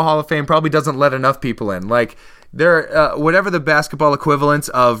Baseball Hall of Fame probably doesn't let enough people in. Like, they're whatever the basketball equivalents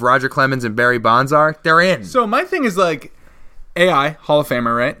of Roger Clemens and Barry Bonds are, they're in. So my thing is like, AI, Hall of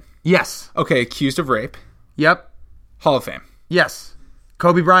Famer, right? Yes. Okay, accused of rape. Yep. Hall of Fame. Yes.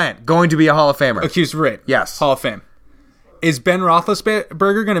 Kobe Bryant, going to be a Hall of Famer. Accused of rape. Yes. Hall of Fame. Is Ben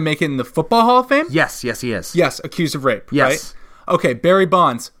Roethlisberger going to make it in the Football Hall of Fame? Yes, he is. Yes, accused of rape. Yes. Right? Okay, Barry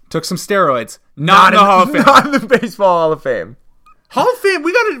Bonds took some steroids. Not in the Hall of Fame. Not in the Baseball Hall of Fame. Hall of Fame.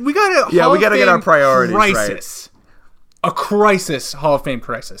 We got to. Yeah, we got to get our priorities crisis. Right. A crisis. Hall of Fame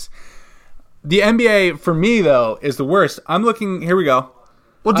crisis. The NBA for me though is the worst. I'm looking. Here we go.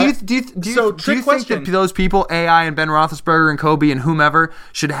 Well, do you think that those people, AI and Ben Roethlisberger and Kobe and whomever,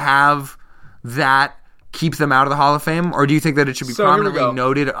 should have that keep them out of the Hall of Fame, or do you think that it should be prominently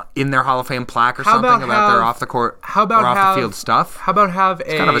noted in their Hall of Fame plaque or something about their off the court, or off the field stuff? How about have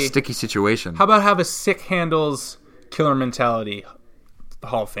it's kind of a sticky situation? How about have a sick handles killer mentality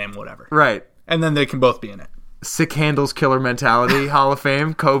Hall of Fame, whatever? Right, and then they can both be in it. Sick handles killer mentality Hall of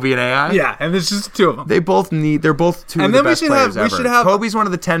Fame, Kobe and AI. Yeah, and there's just two of them. They're both two of the best players ever. Kobe's one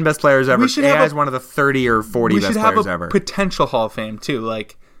of the 10 best players ever. AI is one of the 30 or 40 best players ever. We should have a potential Hall of Fame too,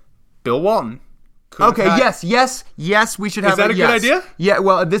 like Bill Walton. Okay, yes, we should have. Is that a good idea? Yeah,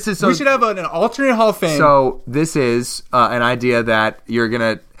 well, this is so. We should have an alternate Hall of Fame. So this is an idea that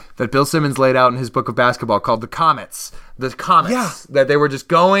that Bill Simmons laid out in his book of basketball called the Comets. The Comets. Yeah. That they were just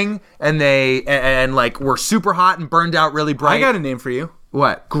going and they like were super hot and burned out really bright. I got a name for you.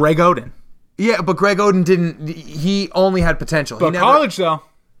 What? Greg Oden. Yeah, but Greg Oden didn't. He only had potential. But college though.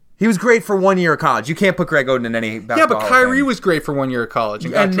 He was great for 1 year of college. You can't put Greg Oden in any basketball. Yeah, but Kyrie was great for 1 year of college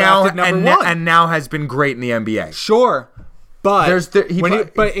and now number one. And now has been great in the NBA. Sure, but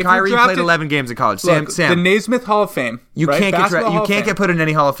Kyrie played 11 games in college. Sam, the Naismith Hall of Fame. You can't get put in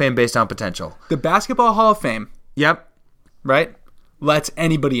any Hall of Fame based on potential. The Basketball Hall of Fame. Yep. Right. Lets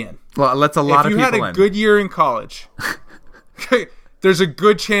anybody in. Well, it lets a lot of people in. If you had a good year in college, there's a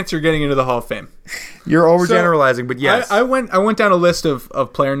good chance you're getting into the Hall of Fame. You're overgeneralizing, but yes. I went down a list of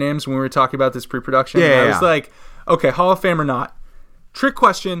player names when we were talking about this pre-production. Yeah, I was like, okay, Hall of Fame or not? Trick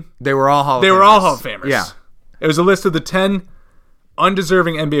question. They were all Hall of Famers. They were all Hall of Famers. Yeah. It was a list of the 10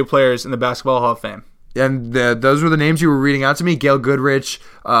 undeserving NBA players in the Basketball Hall of Fame. And those were the names you were reading out to me: Gail Goodrich,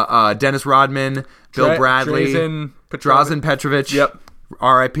 Dennis Rodman, Bill Bradley, Drazen Petrovic. Yep.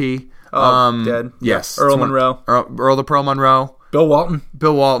 R.I.P. Dead. Yes. Earl Monroe. Earl the Pearl Monroe. Bill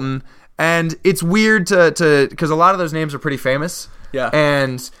Walton. And it's weird to because a lot of those names are pretty famous. Yeah.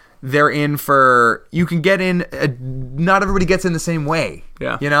 And they're in for, you can get in, not everybody gets in the same way.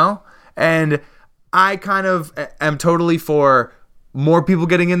 Yeah. You know? And I kind of am totally for more people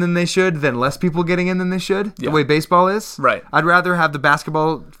getting in than they should than less people getting in than they should, the way baseball is. Right. I'd rather have the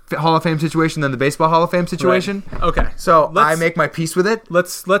Basketball Hall of Fame situation than the Baseball Hall of Fame situation. Right. Okay. So I make my peace with it.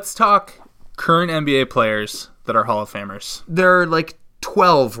 Let's talk current NBA players that are Hall of Famers. There are like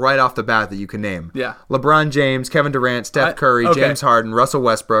 12 right off the bat that you can name. Yeah. LeBron James, Kevin Durant, Steph Curry, James Harden, Russell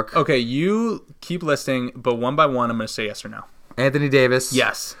Westbrook. Okay, you keep listing, but one by one I'm going to say yes or no. Anthony Davis.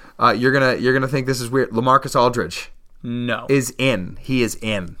 Yes. You're gonna think this is weird. LaMarcus Aldridge. No. Is in. He is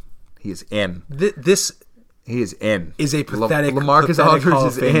in. He is in. This he is in. Is a pathetic LaMarcus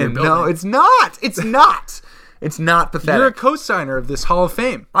Aldridge is in. No, it's not. It's not. It's not pathetic. You're a co-signer of this Hall of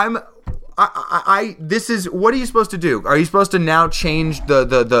Fame. This is, what are you supposed to do? Are you supposed to now change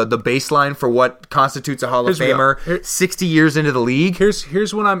the baseline for what constitutes a Hall of Famer 60 years into the league?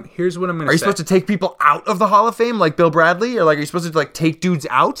 Here's what I'm going to say. Are you supposed to take people out of the Hall of Fame like Bill Bradley, or like are you supposed to like take dudes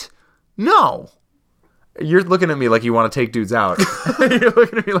out? No. You're looking at me like you want to take dudes out. You're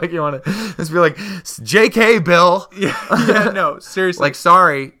looking at me like you want to just be like, JK, Bill. Yeah, no, seriously. Like,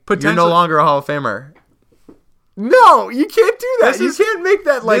 sorry, you're no longer a Hall of Famer. No, you can't do that. You can't make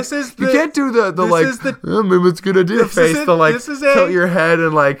that like. You can't do the like. Maybe it's a good idea face to like tilt your head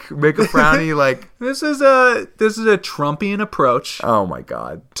and like make a frowny like. This is a Trumpian approach. Oh my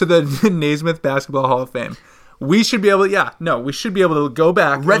god. To the Naismith Basketball Hall of Fame. We should be able to. We should be able to go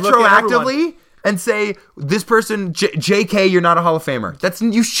back retroactively and say this person JK, you're not a Hall of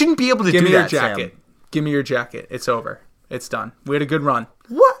Famer. You shouldn't be able to do that. Give me your jacket. Sam. Give me your jacket. It's over. It's done. We had a good run.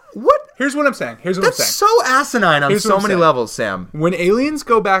 What? Here's what I'm saying. That's so asinine on so many levels, Sam. When aliens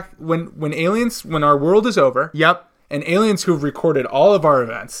go back, when our world is over. Yep. And aliens who've recorded all of our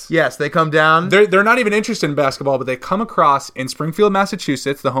events. Yes, they come down. They're not even interested in basketball, but they come across in Springfield,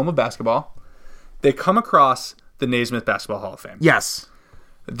 Massachusetts, the home of basketball. They come across the Naismith Basketball Hall of Fame. Yes.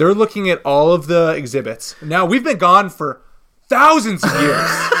 They're looking at all of the exhibits. Now, we've been gone for thousands of years.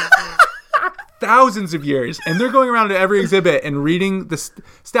 Thousands of years. And they're going around to every exhibit and reading the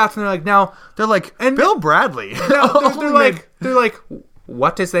stats, and they're like, and Bill Bradley. they're like,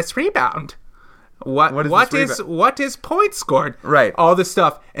 what is this rebound? What is points scored? Right. All this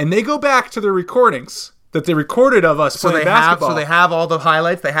stuff. And they go back to the recordings that they recorded of us playing basketball. So they have all the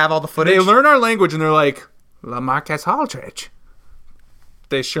highlights. They have all the footage. They learn our language, and they're like, LaMarcus Aldridge.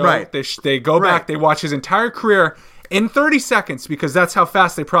 They show. Right. They go back. They watch his entire career in 30 seconds because that's how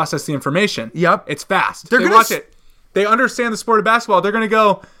fast they process the information. Yep. It's fast. They watch it. They understand the sport of basketball. They're going to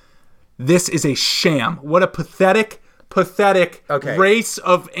go, this is a sham. What a pathetic race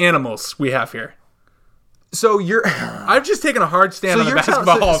of animals we have here. So I've just taken a hard stand on the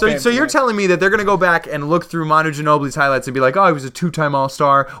Basketball Hall of Fame. So you're telling me that they're going to go back and look through Manu Ginobili's highlights and be like, oh, he was a 2-time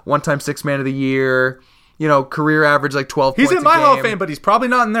All-Star, 1-time Sixth Man of the Year, career average like 12 points a game. He's in my Hall of Fame, but he's probably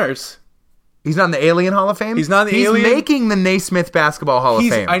not in theirs. He's not in the Alien Hall of Fame? He's not in the Alien. He's making the Naismith Basketball Hall of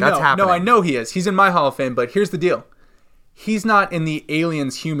Fame. That's happening. No, I know he is. He's in my Hall of Fame, but here's the deal. He's not in the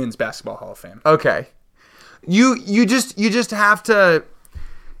Aliens Humans Basketball Hall of Fame. Okay. You just have to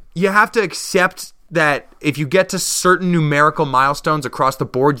accept that if you get to certain numerical milestones across the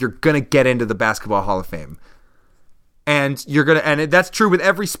board, you're going to get into the Basketball Hall of Fame. And that's true with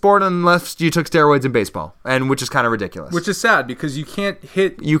every sport unless you took steroids in baseball, and which is kind of ridiculous. Which is sad because you can't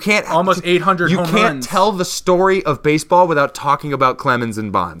almost 800 home runs. You can't tell the story of baseball without talking about Clemens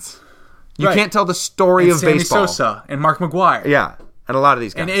and Bonds. You can't tell the story of Sammy baseball. Sosa and Mark McGwire. Yeah, and a lot of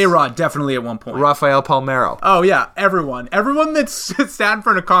these guys. And A-Rod definitely at one point. Rafael Palmeiro. Oh yeah, everyone that's sat in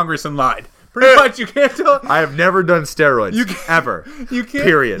front of Congress and lied. Pretty much, you can't tell. I have never done steroids. Ever. You can't.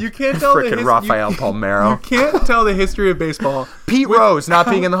 Period. You can't tell the frickin' Rafael Palmeiro. You can't tell the history of baseball. Pete Rose not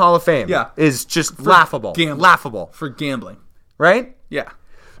being in the Hall of Fame. Yeah. Is just laughable. Laughable for gambling. Right? Yeah.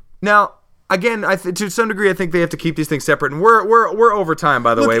 Now, again, to some degree, I think they have to keep these things separate, and we're over time.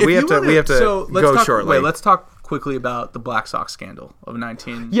 By the way, we have to go shortly. Wait, let's talk quickly about the Black Sox scandal of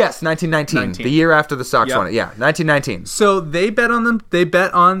 1919, the year after the Sox won it. Yeah, 1919. So they bet on them. They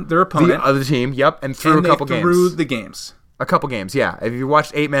bet on their opponent, the other team. Yep, and threw a couple games. Threw the games. A couple games, yeah. If you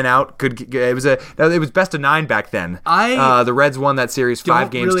watched 8 Men Out, it was best of 9 back then. The Reds won that series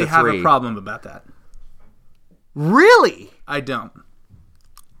 5 games to 3. I don't really have a problem about that. Really? I don't.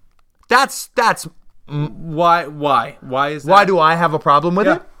 That's why is that? Why do I have a problem with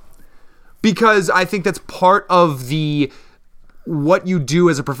it? Because I think that's part of what you do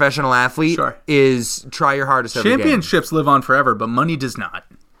as a professional athlete is try your hardest every game. Championships live on forever, but money does not.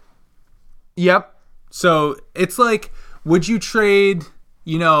 Yep. So it's like, would you trade,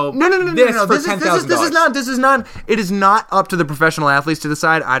 No. this for $10,000? This is not. It is not up to the professional athletes to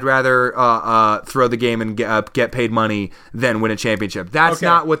decide. I'd rather throw the game and get paid money than win a championship. That's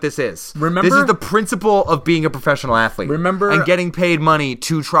not what this is. Remember, this is the principle of being a professional athlete. And getting paid money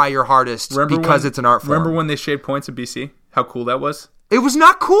to try your hardest because it's an art form. Remember when they shaved points at BC? How cool that was? It was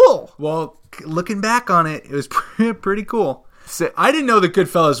not cool. Well, looking back on it, it was pretty cool. I didn't know that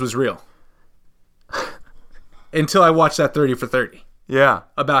Goodfellas was real until I watched that 30 for 30. Yeah.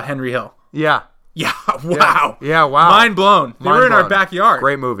 About Henry Hill. Yeah. Yeah. Wow. Yeah. Wow. Mind blown. They were in our backyard.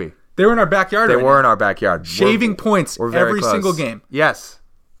 Great movie. They were in our backyard. They were in our backyard. Shaving points every single game. Yes.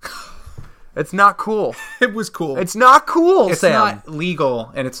 It's not cool. It was cool. It's not cool, It's Sam. not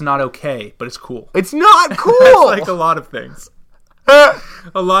legal and it's not okay, but it's cool. It's not cool. That's like a lot of things.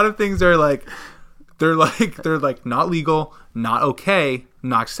 A lot of things are like they're not legal, not okay,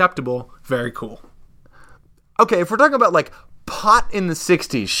 not acceptable, very cool. Okay, if we're talking about like pot in the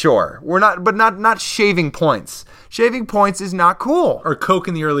 60s, sure. We're not, but not shaving points. Shaving points is not cool. Or Coke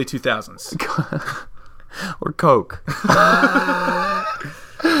in the early 2000s. Or Coke.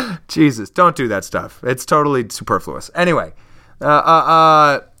 Jesus, don't do that stuff. It's totally superfluous. Anyway,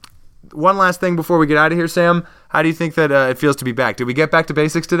 one last thing before we get out of here, Sam. How do you think that it feels to be back? Did we get back to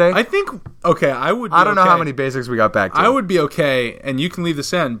basics today? I think, I would be I don't know how many basics we got back to. I would be okay, and you can leave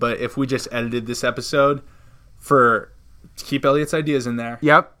this in, but if we just edited this episode to keep Elliot's ideas in there.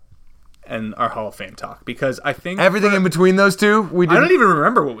 Yep. And our Hall of Fame talk, because I think everything in between those two, I don't even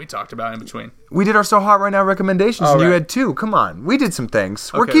remember what we talked about in between. We did our So Hot Right Now recommendations, and you had 2. Come on, we did some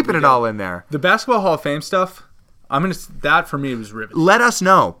things. We're keeping it all in there. The Basketball Hall of Fame stuff, that for me was riveting. Let us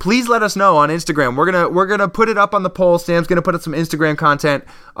know. Please let us know on Instagram. We're gonna put it up on the poll. Sam's gonna put up some Instagram content.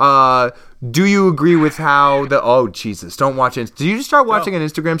 Do you agree with how the... Oh, Jesus. Don't watch it. Did you just start watching an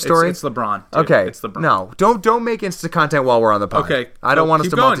Instagram story? It's LeBron. Dude. Okay. It's LeBron. No. Don't make Insta content while we're on the pod. Okay. I don't want us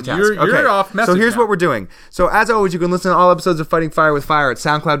Keep to going. multitask. You're off message So here's now. what we're doing. So as always, you can listen to all episodes of Fighting Fire with Fire at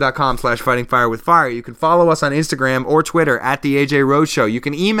soundcloud.com/fightingfirewithfire. You can follow us on Instagram or Twitter at The AJ Rose Show. You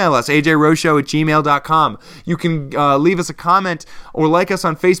can email us, ajroseshow@gmail.com. You can leave us a comment or like us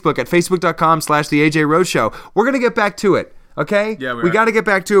on Facebook at facebook.com/The AJ Rose Show. We're going to get back to it. Okay? Yeah, we got to get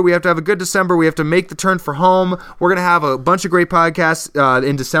back to it. We have to have a good December. We have to make the turn for home. We're going to have a bunch of great podcasts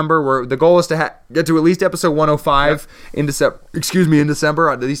in December. Where the goal is to get to at least episode 105 in December. Excuse me, in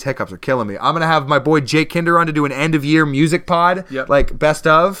December. These hiccups are killing me. I'm going to have my boy Jake Kinder on to do an end of year music pod, like best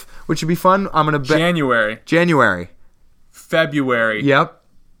of, which would be fun. I'm going to January. February. Yep.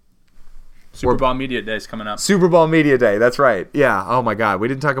 Super Bowl Media Day is coming up. Super Bowl Media Day. That's right. Yeah. Oh my God. We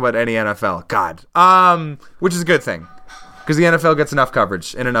didn't talk about any NFL. God. Which is a good thing. Because the NFL gets enough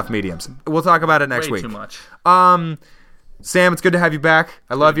coverage in enough mediums. We'll talk about it next week. Way too much. Sam, it's good to have you back.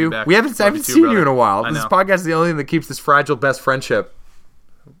 I love you. We haven't seen you in a while. This podcast is the only thing that keeps this fragile best friendship.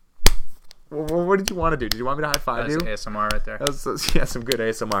 What did you want to do? Did you want me to high five you? That's ASMR right there. Some good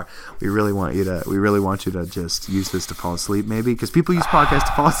ASMR. We really want you to just use this to fall asleep, maybe, because people use podcasts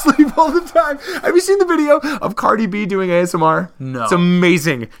to fall asleep all the time. Have you seen the video of Cardi B doing ASMR? No. It's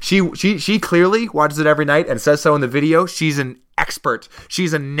amazing. She clearly watches it every night and says so in the video. She's an expert.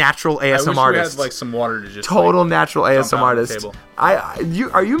 She's a natural ASMR I wish artist. we had some water to just total natural ASMR artist. Table. I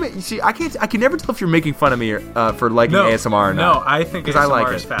can never tell if you're making fun of me for liking ASMR or not. No, I think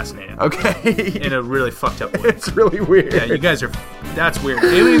ASMR is fascinating. Okay. In a really fucked up way. It's really weird. Yeah, you guys that's weird.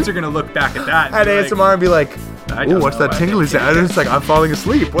 Aliens are gonna look back at that at ASMR and be like, "Ooh, what's that tingly sound?" And it's like, I'm falling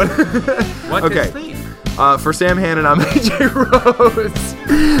asleep. What? Okay. Sleep? For Sam Hannon, I'm AJ Rose.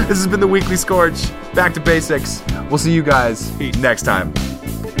 This has been the Weekly Scorch. Back to basics. We'll see you guys next time.